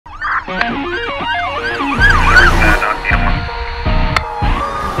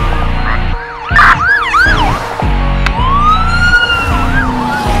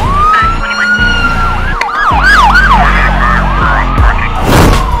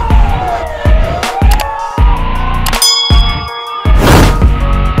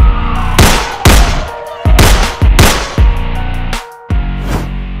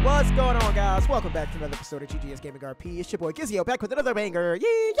Episode of GGS Gaming RP. It's your boy Gizio back with another banger.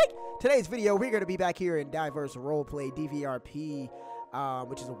 Yay! Today's video, we're going to be back here in Diverse Roleplay DVRP,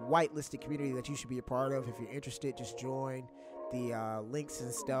 which is a whitelisted community that you should be a part of. If you're interested, just join the links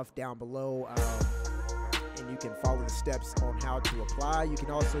and stuff down below, and you can follow the steps on how to apply. You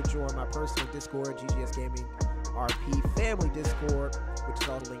can also join my personal Discord, GGS Gaming RP Family Discord, which is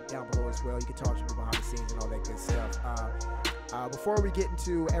also linked down below as well. You can talk to me behind the scenes and all that good stuff. Before we get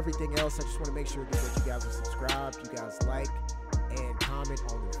into everything else, I just want to make sure that you guys are subscribed, you guys like and comment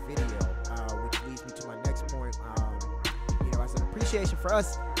on the video, which leads me to my next point. As an appreciation for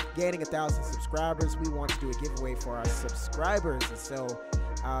us gaining 1,000 subscribers, we want to do a giveaway for our subscribers. And so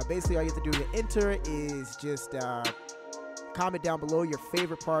basically all you have to do to enter is just comment down below your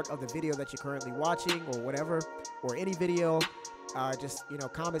favorite part of the video that you're currently watching, or whatever, or any video. Just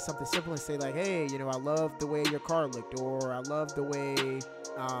comment something simple and say like, hey, I love the way your car looked, or I love the way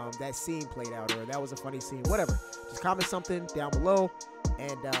that scene played out, or that was a funny scene, whatever. Just comment something down below,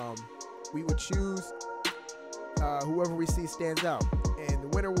 and we would choose whoever we see stands out, and the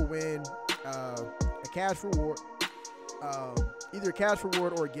winner will win a cash reward, either a cash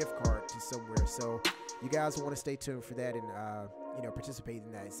reward or a gift card to somewhere. So you guys want to stay tuned for that and participate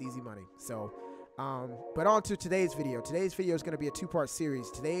in that. It's easy money. So but on to today's video. Today's video is going to be a two-part series.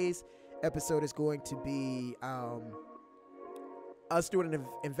 Today's episode is going to be us doing an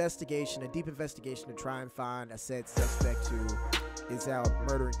investigation, a deep investigation, to try and find a said suspect who is out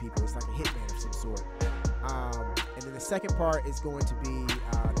murdering people. It's like a hitman of some sort. And then the second part is going to be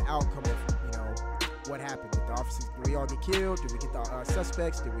the outcome of what happened. Did the officers, did we all get killed? Did we get the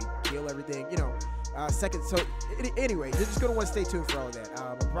suspects? Did we kill everything? So anyway, you're just going to want to stay tuned for all of that.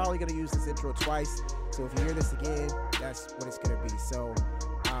 I'm probably going to use this intro twice, so if you hear this again, that's what it's going to be. So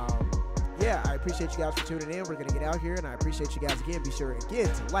yeah, I appreciate you guys for tuning in. We're going to get out here, and I appreciate you guys again. Be sure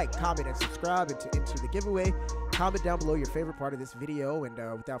again to like, comment, and subscribe, and to enter the giveaway. Comment down below your favorite part of this video, and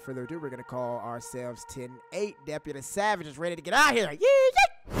without further ado, we're going to call ourselves 10-8. Deputy Savage is ready to get out here. Yeah!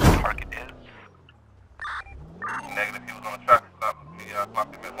 Target is negative. He was on a traffic stop with me.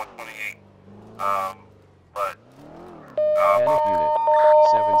 Clocked him at 128. Panic Unit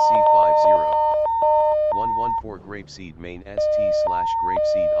 7C50 114 Grapeseed Main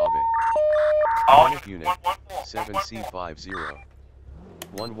ST/Grapeseed Ave. Panic Unit 7C50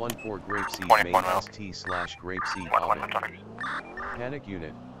 114 Grapeseed Main ST/Grapeseed Ave. Panic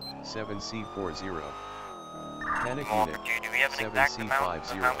Unit 7C40. Panic Unit 7C50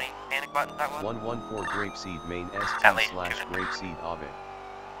 114 Grapeseed Main ST/Grapeseed Ave.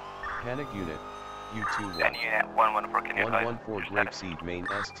 Panic Unit U21 114 Grapeseed Main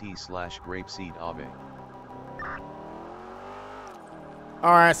ST/Grapeseed Ave.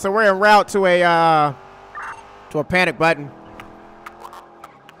 All right, so we're en route to a panic button.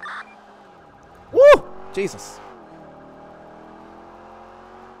 Woo! Jesus.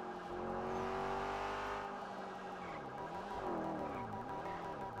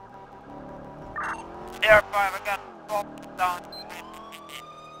 DVRP, I got down.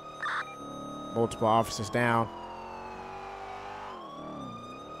 Multiple officers down.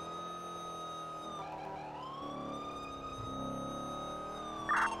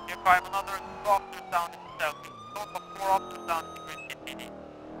 You're fine, another officer down in the south. Total 4 officers down in the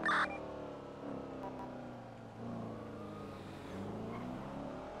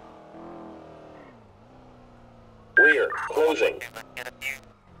We're closing. Okay, let's get a few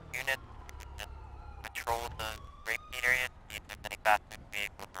units and patrol the Grapeseed area, see if there's any fast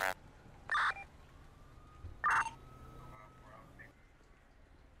vehicles around.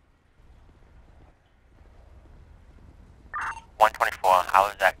 124, I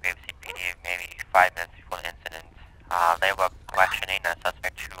was at Grapeseed PD maybe 5 minutes before the incident. They were questioning a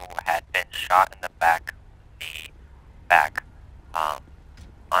suspect who had been shot in the back,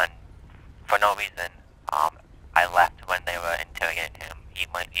 for no reason. I left when they were interrogating him. He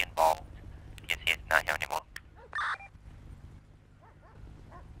might be involved. You see, it's not here anymore.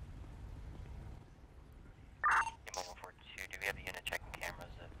 Mobile 42, do we have a unit checking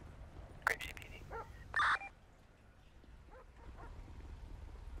cameras at Grapeseed PD?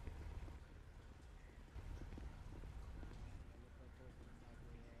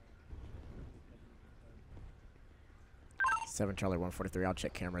 7 Charlie 143. I'll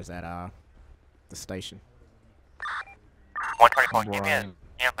check cameras at the station. 124, give me an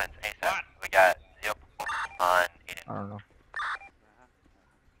ambulance ASAP. We got 0 on Eden. I don't know.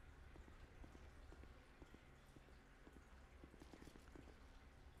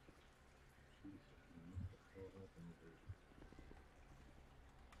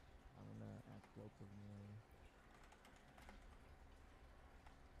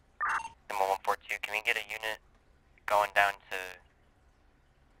 Number 142, can we get a unit going down to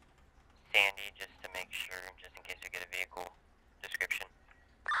Sandy just to make sure, just in case we get a vehicle description?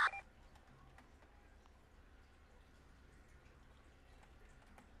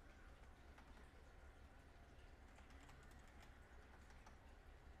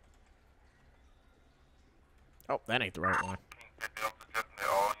 Oh, that ain't the right one. I'm suggesting that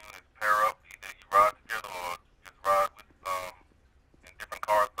all units pair up. Either you ride together or just ride with in different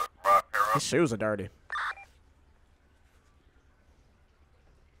cars, but pair up. His shoes are dirty.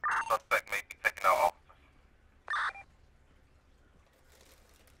 Suspect may be taking out officers.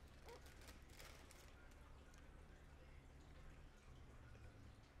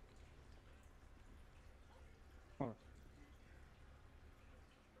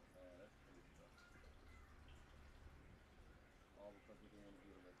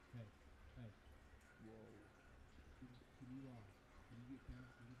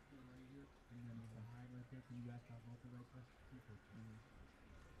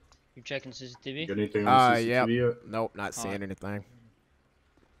 You checking CCTV? Got anything on CCTV yeah. yet? Nope, not seeing anything.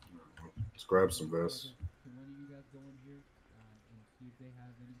 Let's grab some vests. Can one of you guys go in here and see if they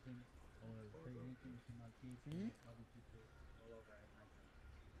have anything or trade anything with some kids other people all over at night?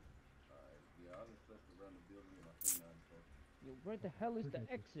 Alright, yeah, I'll just search around the building and I think not so. Yo, where the hell is the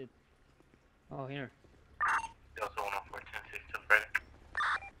exit? Oh, here. Delta 142, to Freddy.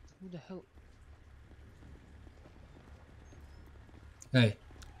 Who the hell? Hey,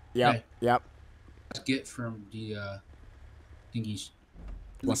 Yep, Hey. yep. let's get from the thingies.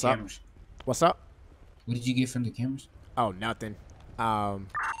 What's the up? cameras. What's up? What did you get from the cameras? Oh, nothing. I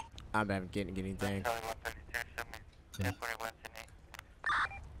haven't getting anything. Charlie 132, show me. Okay. 1041 tonight.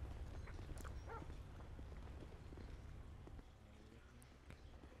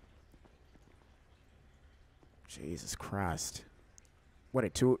 Jesus Christ.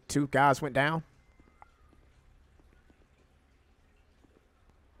 What, two guys went down?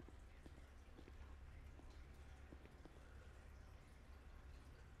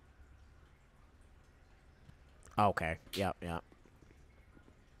 Okay. Yep, yep.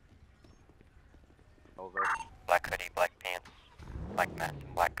 Black hoodie, black pants, black mask,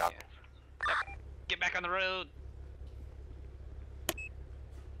 black goggles. Yep. Get back on the road.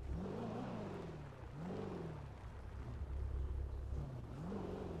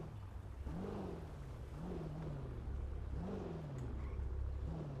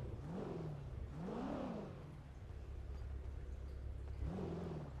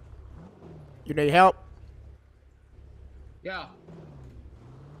 You need help? Yeah.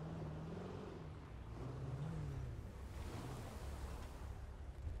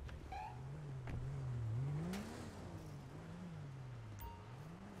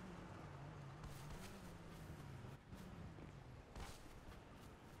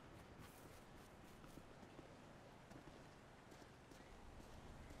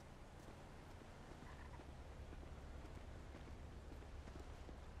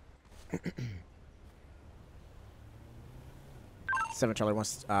 Seven Charlie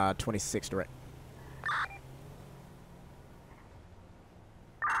 126 direct.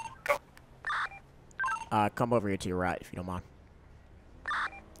 Come over here to your right if you don't mind.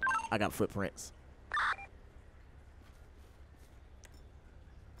 I got footprints.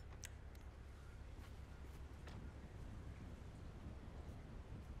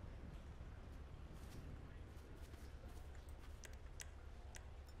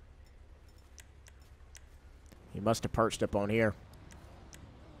 He must have perched up on here.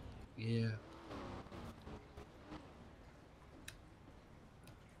 Yeah.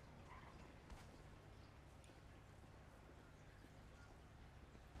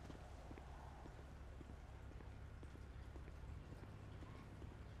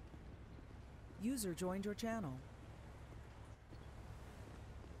 User joined your channel.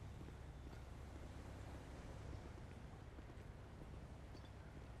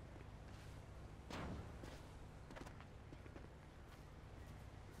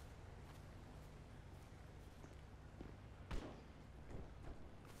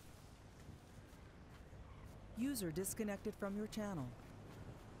 User disconnected from your channel.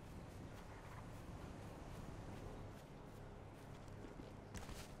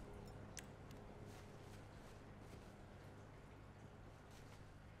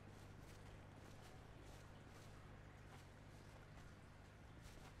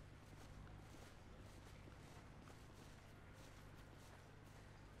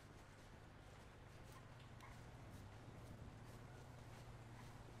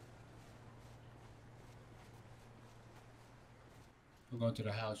 going to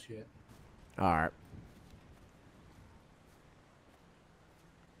the house yet. All right.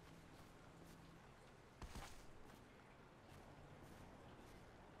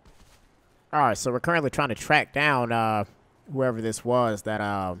 All right, so we're currently trying to track down whoever this was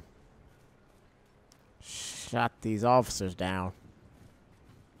that shot these officers down.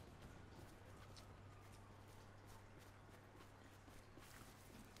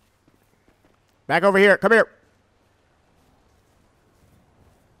 Back over here. Come here.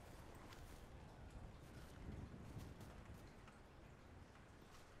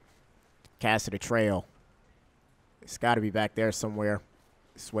 Cassidy Trail. It's got to be back there somewhere.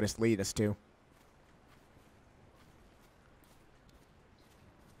 This is what it's leading us to.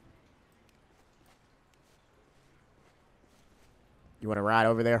 You want to ride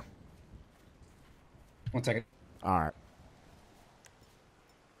over there? 1 second. All right.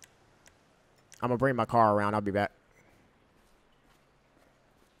 I'm going to bring my car around. I'll be back.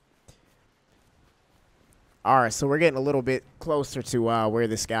 All right, so we're getting a little bit closer to where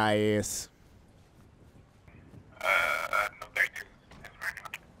this guy is. No, thank you.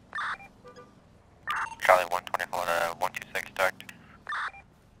 Charlie 124 to 126 start.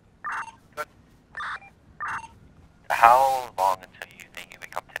 Good. How long until you think you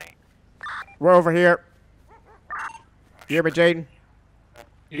become today? We're over here. You hear me, Jaden?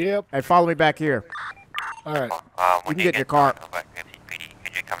 Yep. Hey, follow me back here. All right. You can get in your car.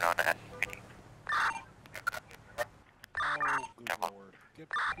 Could you come down to SPD? Oh, good lord. Get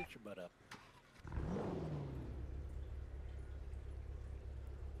your butt up.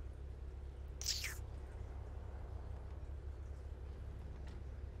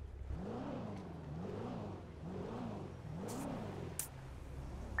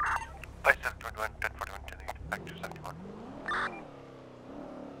 Place 721, 1041 to the back to 71.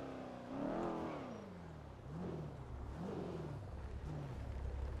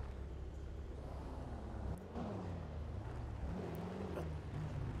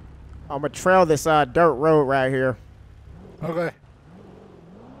 I'm going to trail this dirt road right here. Okay.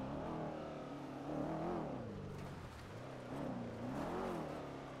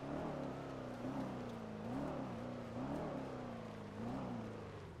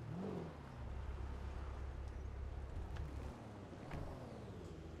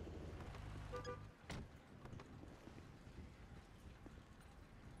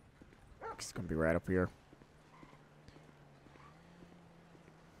 It's going to be right up here.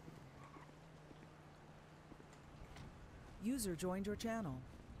 User joined your channel.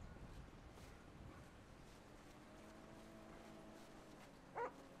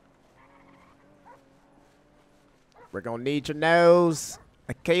 We're going to need your nose.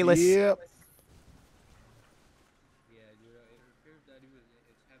 Achilles. Yep.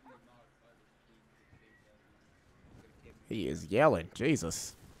 He is yelling.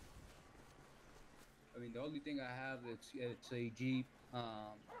 Jesus. I mean, the only thing I have it's a Jeep,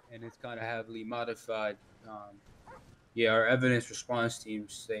 and it's kind of heavily modified. Yeah, our evidence response team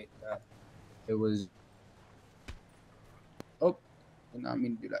state that it was. Oh, did not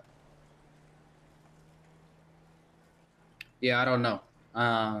mean to do that. Yeah, I don't know.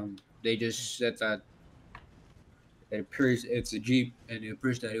 They just said that it appears it's a Jeep, and it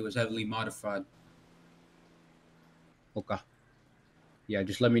appears that it was heavily modified. Okay. Yeah,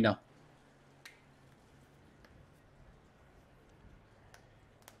 just let me know.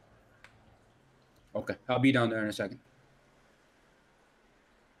 Okay, I'll be down there in a second.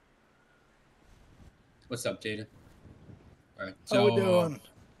 What's up, Jaden? All right. So, How we doing?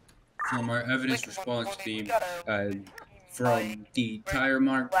 From our evidence response team, from the tire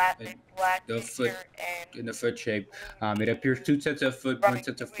mark and the foot in the foot shape, it appears 2 sets of foot. 1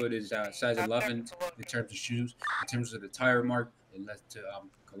 set of foot is size 11 in terms of shoes. In terms of the tire mark, it led to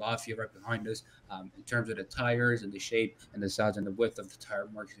Calafia right behind us. In terms of the tires and the shape and the size and the width of the tire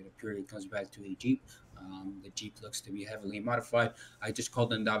marks, it appears it comes back to a Jeep. The Jeep looks to be heavily modified. I just called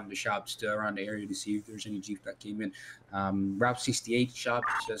them down in the shops to around the area to see if there's any Jeep that came in. Route 68 shop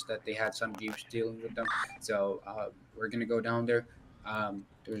says that they had some Jeeps dealing with them. So we're going to go down there.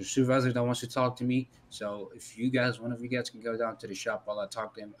 There's a supervisor that wants to talk to me. So if you guys, one of you guys can go down to the shop while I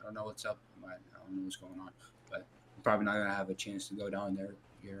talk to him. I don't know what's up. I don't know what's going on. But I'm probably not going to have a chance to go down there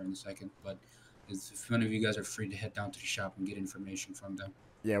here in a second. But if one of you guys are free to head down to the shop and get information from them.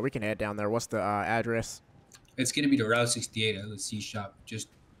 Yeah, we can head down there. What's the address? It's going to be the Route 68 LSC shop. Just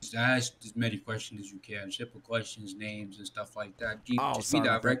ask as many questions as you can. Simple questions, names, and stuff like that. Just be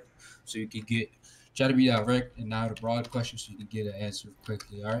direct so you can try to be direct and not a broad question so you can get an answer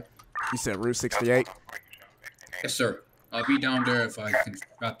quickly, all right? You said Route 68? Yes, sir. I'll be down there if I can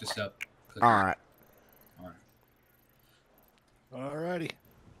wrap this up. All right. Alrighty.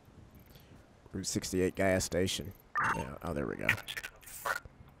 Route 68 gas station. Yeah. Oh, there we go.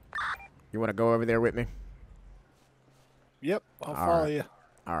 You want to go over there with me? Yep, I'll All follow right. you.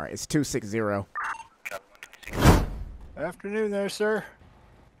 All right. It's 260. Afternoon there, sir.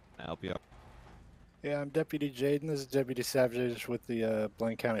 Can I help you out? Yeah, I'm Deputy Jaden. This is Deputy Savage with the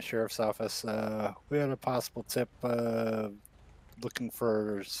Blaine County Sheriff's Office. We had a possible tip looking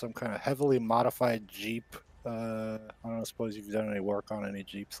for some kind of heavily modified Jeep. I don't suppose you've done any work on any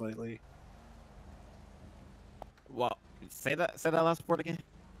Jeeps lately? Well, say that last word again.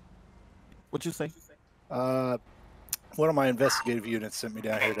 What'd you say? One of my investigative units sent me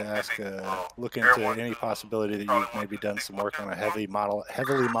down here to ask, look into any possibility that you've maybe done some work on a heavily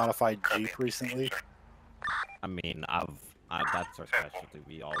modified Jeep recently. I mean, that's our specialty.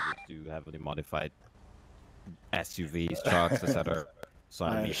 We always do heavily modified SUVs, trucks, etc. So I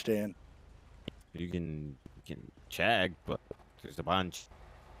I mean, understand. you can check, but there's a bunch.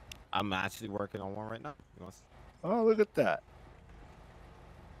 I'm actually working on one right now. You want to Oh, look at that.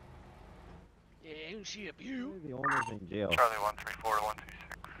 Yeah, she a The owner's in jail. Charlie 134 to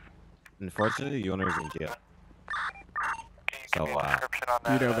 126. Unfortunately, the owner's in jail. So, You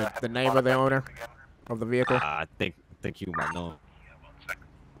know the name of the owner of the vehicle? I think you might know him.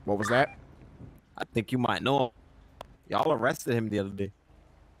 What was that? I think you might know him. Y'all arrested him the other day.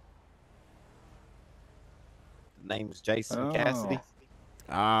 His name was Jason Cassidy.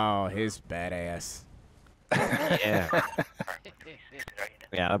 Oh, his badass. Yeah.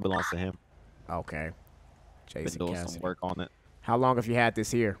 Yeah, that belongs to him. Okay. Been Jason doing Cassidy. some work on it. How long have you had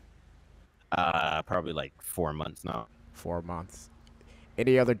this here? Probably like 4 months now. 4 months.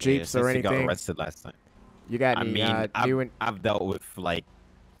 Any other Jeeps yeah, or since he got anything? arrested last time. You got any I've dealt with like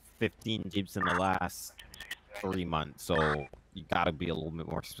 15 Jeeps in the last 3 months, so you gotta be a little bit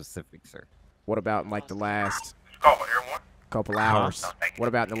more specific, sir. What about in like the last Call Air 1. couple hours? What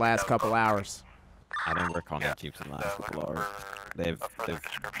about in the last couple hours? I didn't work on the Jeeps in the last couple hours. They've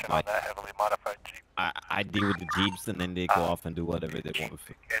Description like, on that heavily modified Jeep. I deal with the Jeeps and then they go off and do whatever they want with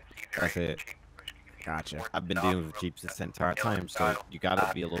it. That's it. Gotcha. I've been dealing with Jeeps this entire time, so you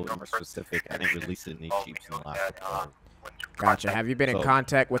gotta be a little bit more specific. I didn't release any Jeeps in the last couple hours. Gotcha. Have you been in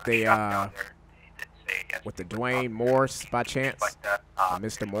contact with the Dwayne Morse by chance?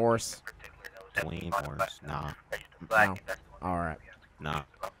 Mr. Morse? Dwayne Morse? Nah. No. All right. Nah.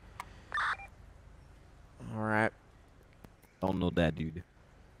 All right. Don't know that dude.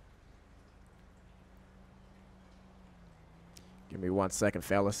 Give me 1 second,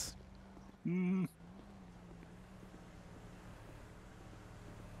 fellas. Mm.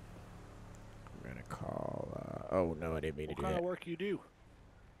 I'm gonna call. Oh no, I didn't mean to do What kind that. of work you do?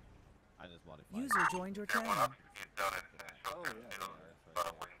 I just wanted User joined your channel. Any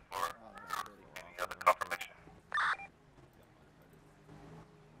other confirmation?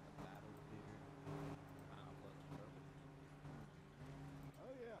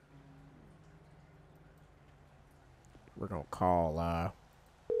 We're gonna call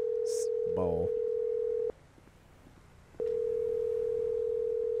Bowl.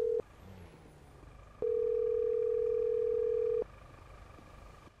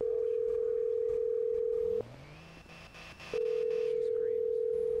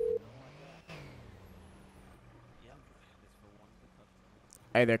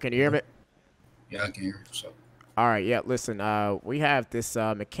 Hey there, can you hear me? Yeah, I can hear you. So, All right, yeah, listen, we have this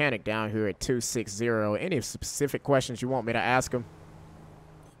mechanic down here at 260. Any specific questions you want me to ask him?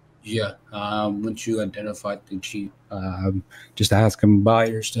 yeah, once you identify the Jeep, just ask them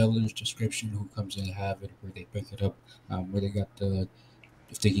buyer, seller's description, who comes in to have it, where they pick it up, where they got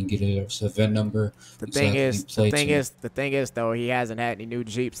if they can get a VIN number. The thing is, though, he hasn't had any new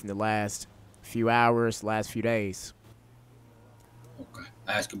Jeeps in the last few hours, last few days. Okay,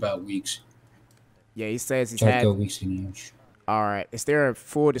 ask about weeks. Yeah, he says he's Try to had. go weeks and years. All right, is there a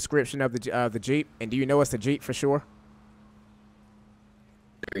full description of the Jeep? And do you know it's a Jeep for sure?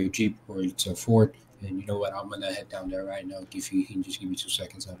 Either a Jeep or it's a Ford. And you know what? I'm gonna head down there right now. If you can just give me 2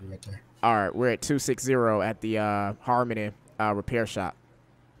 seconds, I'll be right there. All right, we're at 260 at the Harmony repair shop.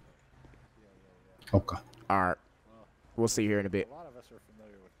 Okay. All right, we'll see you here in a bit. A lot of us are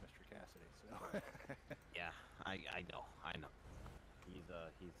familiar with Mr. Cassidy, so. Yeah, I know.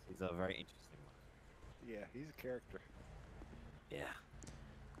 He's a very interesting one. Yeah, he's a character. Yeah.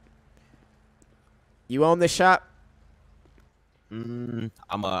 You own this shop? I'm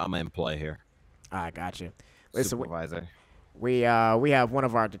an employee here. I got you. Listen, Supervisor. we have one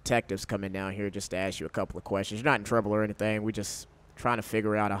of our detectives coming down here just to ask you a couple of questions. You're not in trouble or anything. We just trying to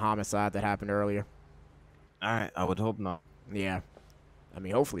figure out a homicide that happened earlier. All right, I would hope not. Yeah. I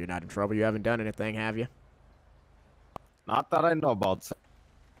mean, hopefully you're not in trouble. You haven't done anything, have you? Not that I know about.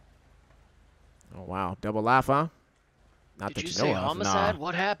 Oh wow, double life, huh? Not Did that you you say know of. homicide?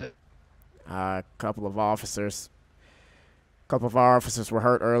 What happened? A couple of officers. A couple of our officers were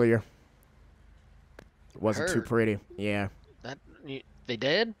hurt earlier. It wasn't too Hurt? pretty. Yeah. They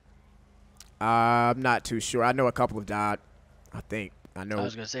dead? I'm not too sure. I know a couple have died. I think. I know. I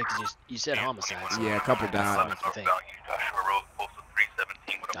was gonna say because you said homicide. So yeah, a couple that's what died. makes me think. Joshua Road, postal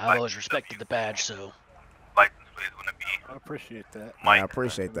 317 with a I've always respected the badge, so. license plate is gonna be. I appreciate that. I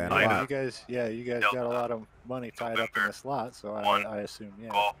appreciate that a Yeah, lot. you guys got a lot of money tied up in this lot, so I assume,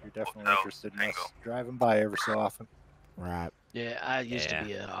 yeah, you're definitely interested in us driving by every so often. Right. Yeah, I used to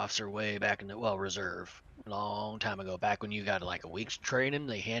be an officer way back in the reserve, a long time ago. Back when you got like a week's training,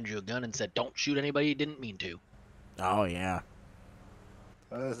 they hand you a gun and said, "Don't shoot anybody you didn't mean to." Oh yeah.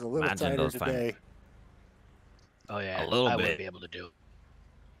 It's a little Imagine tighter those today. Oh yeah, A little I bit. wouldn't be able to do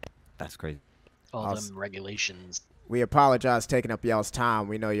it. That's crazy. All them regulations. We apologize taking up y'all's time.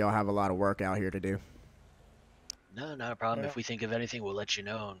 We know y'all have a lot of work out here to do. No, not a problem. If we think of anything, we'll let you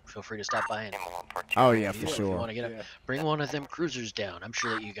know, and feel free to stop by and. Oh yeah, for If you sure. want to get up, bring one of them cruisers down. I'm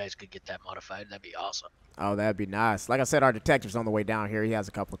sure that you guys could get that modified. That'd be awesome. Oh, that'd be nice. Like I said, our detective's on the way down here. He has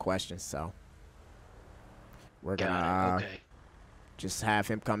a couple of questions, so we're gonna just have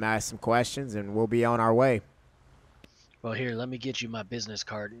him come ask some questions, and we'll be on our way. Well, here, let me get you my business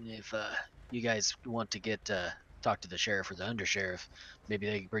card, and if you guys want to get talk to the sheriff or the undersheriff, maybe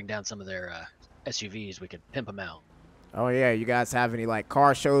they can bring down some of their SUVs. We could pimp them out. Oh yeah, you guys have any like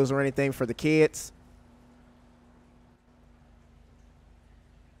car shows or anything for the kids?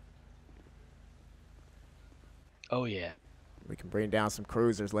 Oh yeah. We can bring down some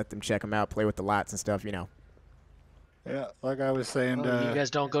cruisers, let them check them out, play with the lights and stuff, you know. Yeah, like I was saying. You guys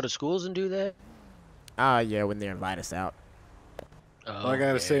don't go to schools and do that? Yeah, when they invite us out. Like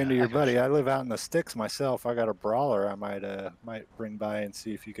I was saying to your buddy, I live out in the sticks myself. I got a brawler. I might bring by and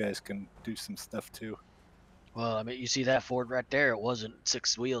see if you guys can do some stuff too. Well, I mean, you see that Ford right there? It wasn't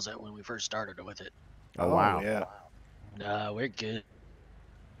 6 wheels when we first started with it. Oh wow. Yeah. Nah, we're good.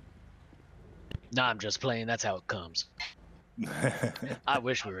 Nah, I'm just playing. That's how it comes. I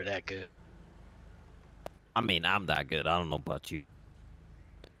wish we were that good. I mean, I'm that good. I don't know about you.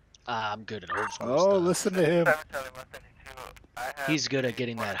 I'm good at old school Oh, stuff. listen to him. He's good at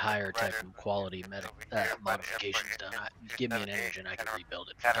getting that higher type of quality modifications done. Give me an engine, I can rebuild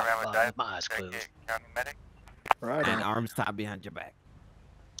it from top to bottom with my eyes closed. Right. And arms tied behind your back.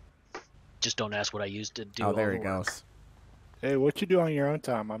 Just don't ask what I used to do. Oh, there all he the work. goes. Hey, what you do on your own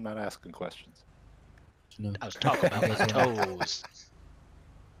time? I'm not asking questions. I was talking about my toes.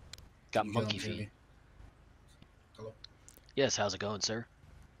 Got monkey feet. Hello? Yes, how's it going, sir?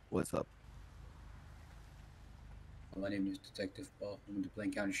 What's up? My name is Detective Paul. I'm with the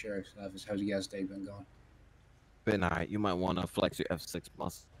Blaine County Sheriff's Office. How's your guys' day been going? Been alright. You might want to flex your F6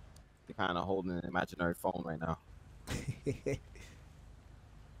 muscle. You're kind of holding an imaginary phone right now.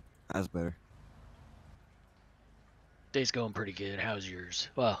 That's better. Day's going pretty good. How's yours?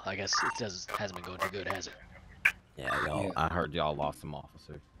 Well, I guess it hasn't been going too good, has it? Yeah, y'all. Yeah. I heard y'all lost some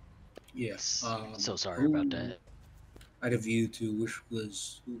officers. Yes. So sorry about that. I had a view to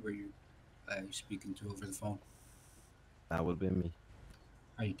who were you speaking to over the phone? That would have been me.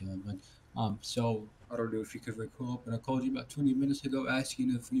 How you doing, man? So I don't know if you could recall, but I called you about 20 minutes ago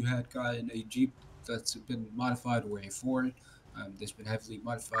asking if you had gotten a Jeep that's been modified or a Ford that's been heavily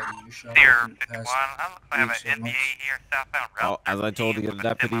modified in your shop in the past weeks or months. Oh, as I told the other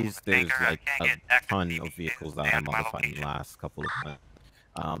deputies, there's like a ton of vehicles that I modified in the last couple of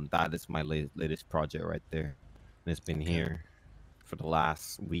months. That is my latest project right there. And it's been here for the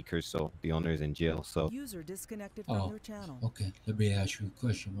last week or so. The owner's in jail, so. User disconnected from your channel. Okay, let me ask you a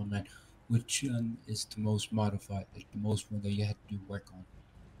question, my man. Which one is the most modified, like the most one that you had to do work on?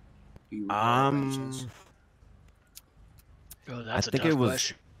 Oh, that's I think a tough it was.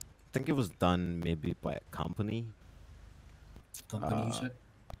 question. I think it was done maybe by a company. Company, you said?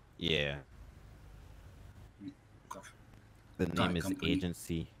 Yeah. Gosh. The What name kind is of company?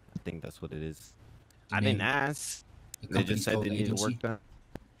 Agency. I think that's what it is. The I didn't name- ask. the They company's just said called they needed Agency? work done.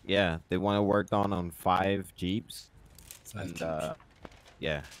 Yeah, they want to work on 5 Jeeps. 5 and, Jeeps.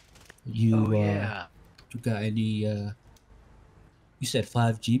 Yeah. You, yeah. You got any, you said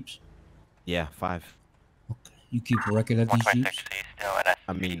 5 Jeeps? Yeah, 5. Okay. You keep a record of these Jeeps?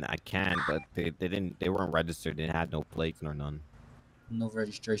 I mean, I can, but they weren't registered. They had no plates nor none. No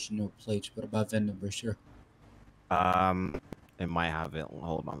registration, no plates. What about VIN number, sir? It might have it.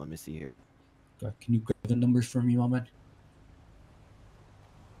 Hold on, let me see here. Okay. Can you grab the numbers for me, my man?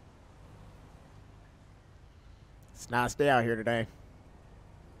 It's a nice day out here today.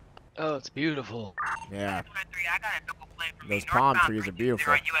 Oh, it's beautiful. Yeah. Those palm trees are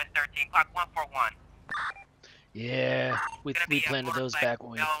beautiful. Yeah, we planted those back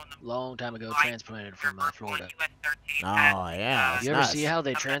when long time ago, transplanted from Florida. Oh yeah. You ever see how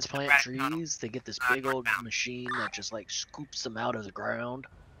they transplant trees? They get this big old machine that just like scoops them out of the ground.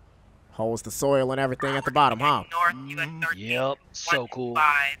 Holds the soil and everything at the bottom, huh? Yep, so cool.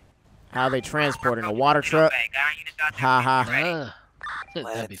 How they transport in a water truck? Ha ha.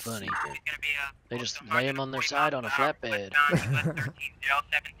 That'd be funny. They just lay them on their side on a flatbed.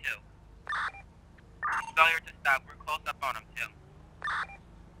 Failure to stop. We're close up on him too.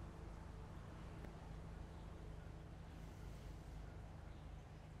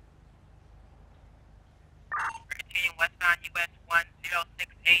 We're continuing westbound US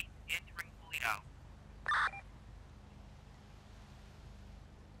 1068 entering Toledo.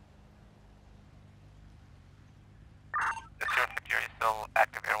 Is your security still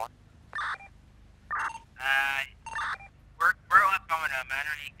active here, one? We're up on him. I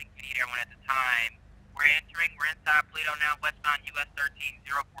don't think we need everyone at the time. We're inside Toledo now, westbound US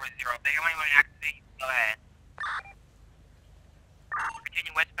 13040. If anyone want to activate, go ahead.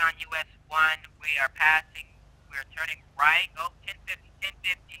 Continue westbound US 1. We are turning right. Oh, 1050.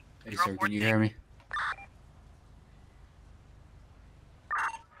 Hey, sir, can you hear me?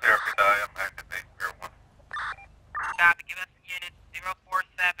 I'm activate 01. Copy, give us units 047,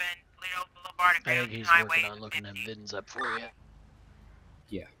 Toledo Boulevard and I think Grayson he's Highway. working on looking them VINs up for you.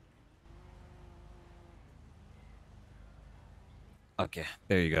 Yeah. Okay,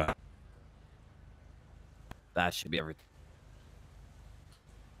 there you go. That should be everything.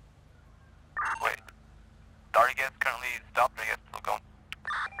 Wait. Are you guys currently stopped or are you guys still going?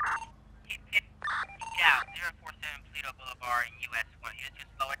 Yeah, 047 Toledo Boulevard and US 1. You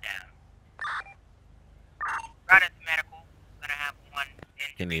just slow it down. Right at the medical. Gonna have one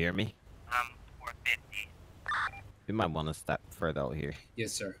in. Can you hear me? 450. You might want to step further out here.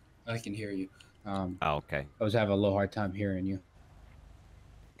 Yes, sir. I can hear you. Oh, okay. I was having a little hard time heaaring you.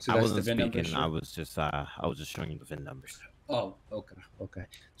 So I that's wasn't the VIN speaking. number, I was just showing you the VIN numbers. Oh, okay.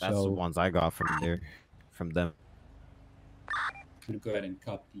 That's so the ones I got from them. I'm gonna go ahead and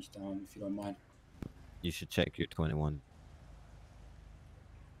copy these down if you don't mind. You should check your 21.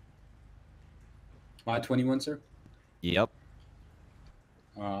 My 21, sir. Yep.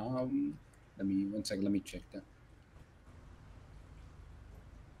 Let me check that.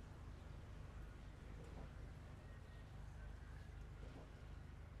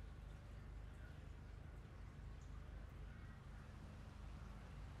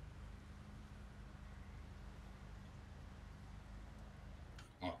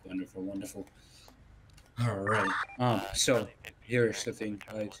 Oh, wonderful. All right. So here's the thing,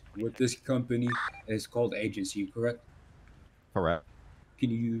 guys. With this company, it's called Agency, correct? Correct. Do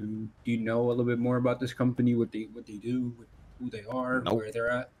you know a little bit more about this company? What they do, who they are, Nope. where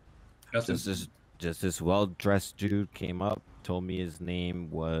they're at? Nothing. Just this well-dressed dude came up, told me his name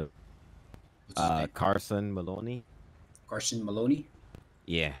was What's his name? Carson Maloney. Carson Maloney.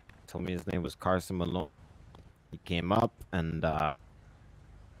 Yeah, told me his name was Carson Maloney. He came up and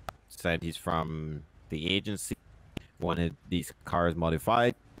said he's from the agency, wanted these cars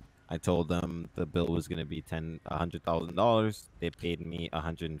modified. I told them the bill was gonna be $100,000. They paid me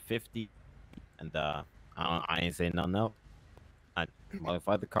 $150,000, and I ain't saying nothing else. I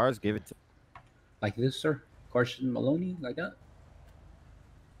modified the cars, gave it to. Like this, sir? Carson Maloney, like that?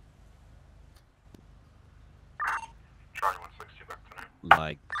 Charlie 160 back to there.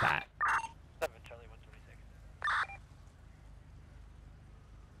 Like that. 7 Charlie 126.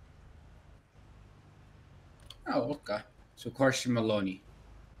 Oh, okay. So Carson Maloney.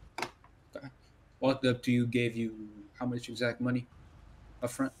 Okay. Walked up to you, gave you how much exact money up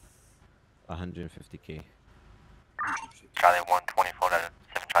front? $150K. Charlie 124 to 7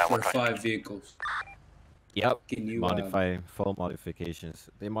 Charlie For 126. 5 vehicles. Yep. Can you modify full modifications?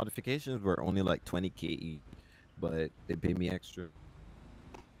 The modifications were only like $20K each, but they paid me extra.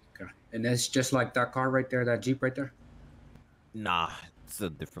 Okay. And that's just like that car right there, that Jeep right there? Nah, it's a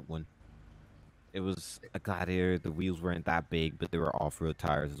different one. It was a Gladiator. The wheels weren't that big, but they were off-road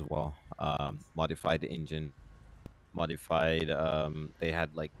tires as well. Modified the engine. Modified. They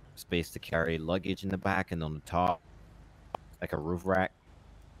had like space to carry luggage in the back and on the top, like a roof rack.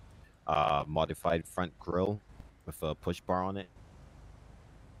 Modified front grille with a push bar on it,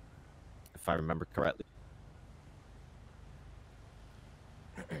 if I remember correctly.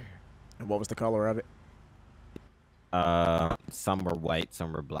 And what was the color of it? Some were white,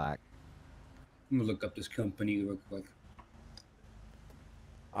 some were black. I'm gonna look up this company real quick.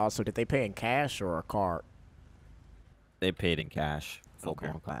 Also, did they pay in cash or a card? They paid in cash.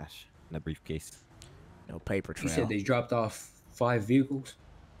 full-blown crash in a briefcase. No paper You trail. said they dropped off 5 vehicles.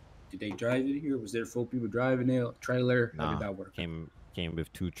 Did they drive it here? Was there 4 people driving it? Trailer? How Nah, did that work? came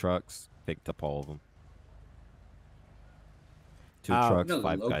with 2 trucks, picked up all of them. 2 trucks, You know the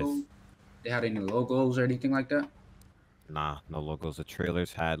 5 guys. logo? They had any logos or anything like that? Nah, no logos. The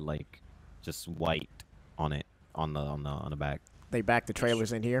trailers had like just white on it on the back. They backed the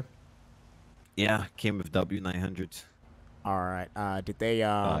trailers in here. Yeah, came with W900s. All right. Did they?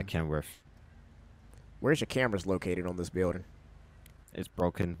 Kenworth. Where's your cameras located on this building? It's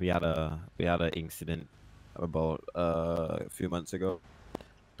broken. We had an incident about a few months ago.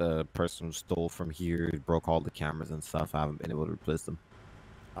 The person who stole from here broke all the cameras and stuff. I haven't been able to replace them.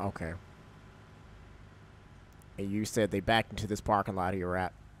 Okay. And you said they backed into this parking lot you're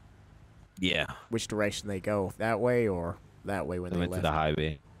at. Yeah. Which direction they go? That way or that way when they went left? to the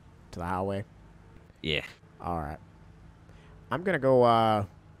highway. To the highway? Yeah. All right. I'm gonna go run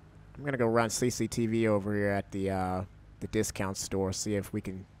CCTV over here at the discount store, see if we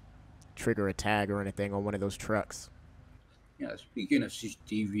can trigger a tag or anything on one of those trucks. Yeah, speaking of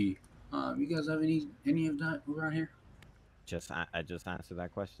CCTV, you guys have any of that around here? I just answered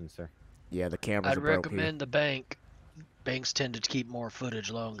that question, sir. Yeah, the cameras I'd are broke recommend the bank. Banks tend to keep more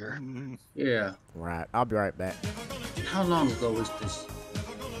footage longer. Yeah. Right. I'll be right back. How long ago was this?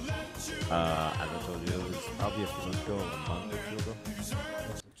 As I told you, it was probably a few months ago, a month or 2 ago.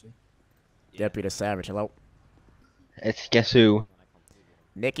 Deputy Savage, hello. It's guess who?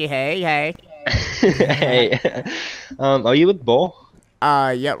 Nikki, hey. Hey. Are you with Bull?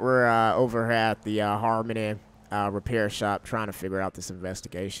 Yeah, we're over here at the Harmony repair shop trying to figure out this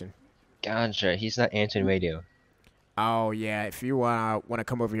investigation. Gotcha. He's not answering radio. Oh yeah, if you want to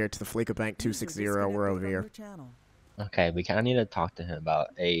come over here to the Fleeca Bank 260, we're over here. Okay, we kind of need to talk to him about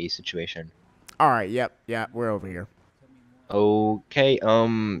a situation. All right. Yep. Yeah, we're over here. Okay. How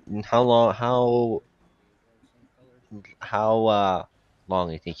long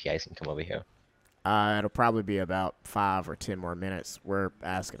do you think you guys can come over here? It'll probably be about 5 or 10 more minutes. We're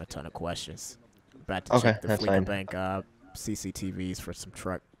asking a ton of questions. About to Okay, check the that's Fleeca fine. Bank CCTVs for some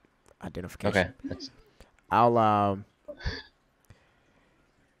truck identification. Okay. I'll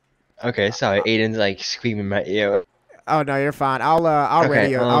Okay, sorry. Aiden's like screaming in my ear. Oh no, you're fine. I'll Okay,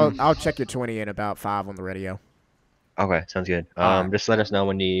 radio. I'll check your 20 in about 5 on the radio. Okay, sounds good. All right. Just let us know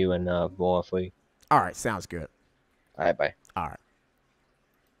when you and Bull are free. All right, sounds good. All right, bye. All right.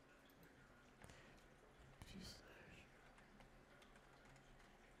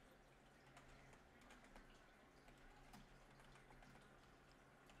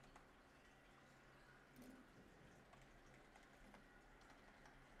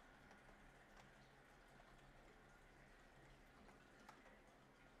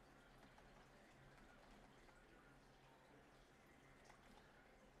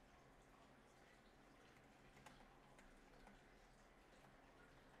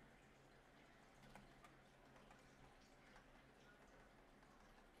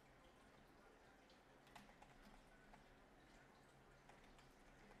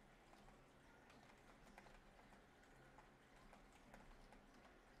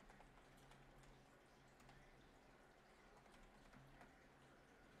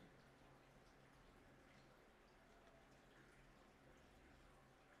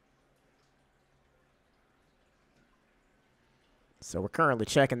 So we're currently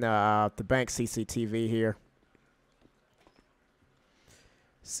checking the bank CCTV here.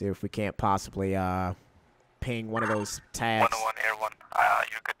 See if we can't possibly ping one of those tags. 101 Air 1.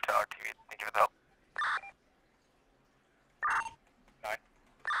 You're good to RTV. Thank you for the help. 9.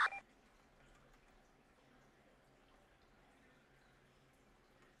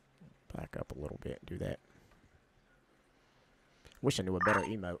 Back up a little bit and do that. Wish I knew a better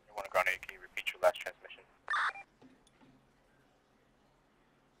emote. 1 ground 8, can you repeat your last transmission?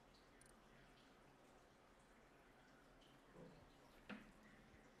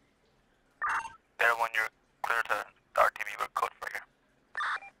 Air 1, you're clear to the RTV with code for you.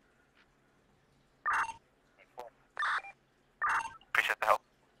 Appreciate the help.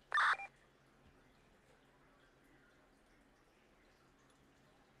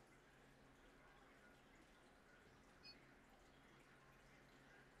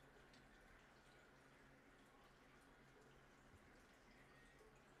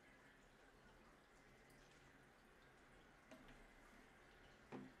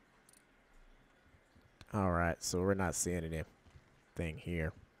 All right, so we're not seeing anything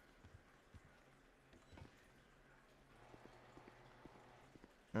here.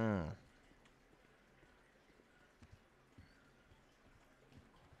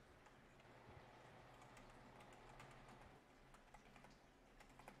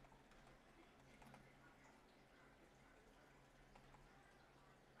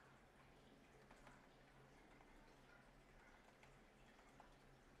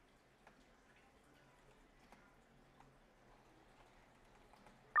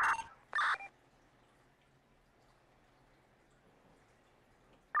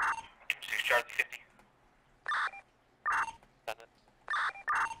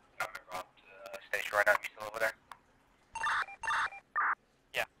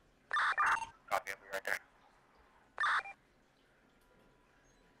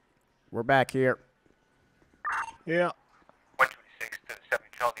 We're back here. Yeah. 126 to 7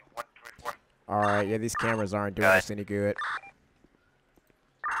 Charlie 134. All right, yeah, these cameras aren't doing us any good.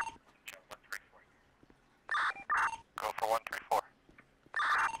 Go for 134.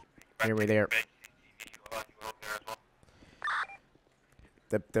 Here we're there.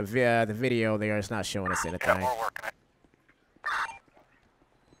 The video there is not showing us anything. Yeah, we're working it.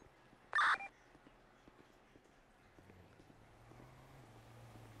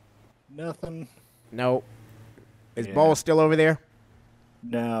 Nothing. Nope. Is Yeah. Bo still over there?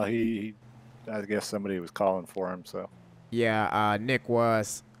 No, I guess somebody was calling for him, so. Yeah, Nick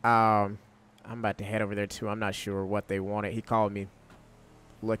was. I'm about to head over there too. I'm not sure what they wanted. He called me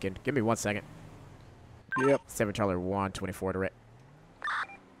looking. Give me 1 second. Yep. 7 Charlie 124 direct.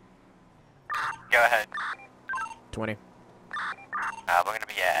 Go ahead. 20. We're going to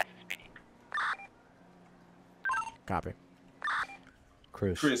be speedy. Copy.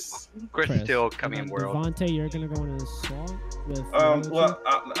 Chris still coming world. Devontae, you're gonna go in an assault with. Well,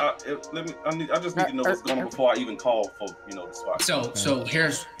 I just need to know what's going on before I even call for the SWAT. So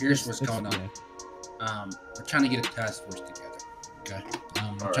here's what's going on. We're trying to get a task force together. Okay.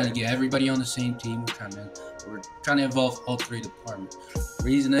 We're trying to get everybody on the same team. We're trying to involve all 3 departments. The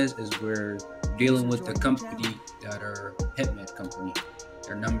reason is we're dealing with a company that are hitman company.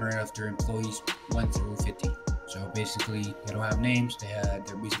 Their number of their employees went through 50. So basically, they don't have names. They're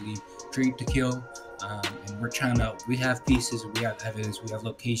basically trained to kill. And we have pieces, we have evidence, we have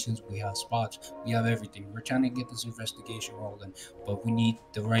locations, we have spots, we have everything. We're trying to get this investigation rolling, but we need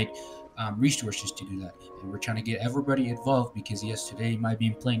the right resources to do that. And we're trying to get everybody involved because yes, today it might be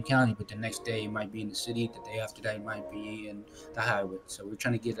in Plain County, but the next day it might be in the city. The day after that it might be in the highway. So we're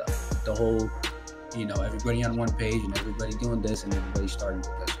trying to get the whole, everybody on one page and everybody doing this and everybody starting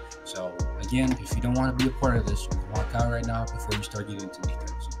with this. So again, if you don't want to be a part of this, you can walk out right now before we start getting into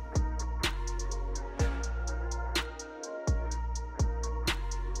details.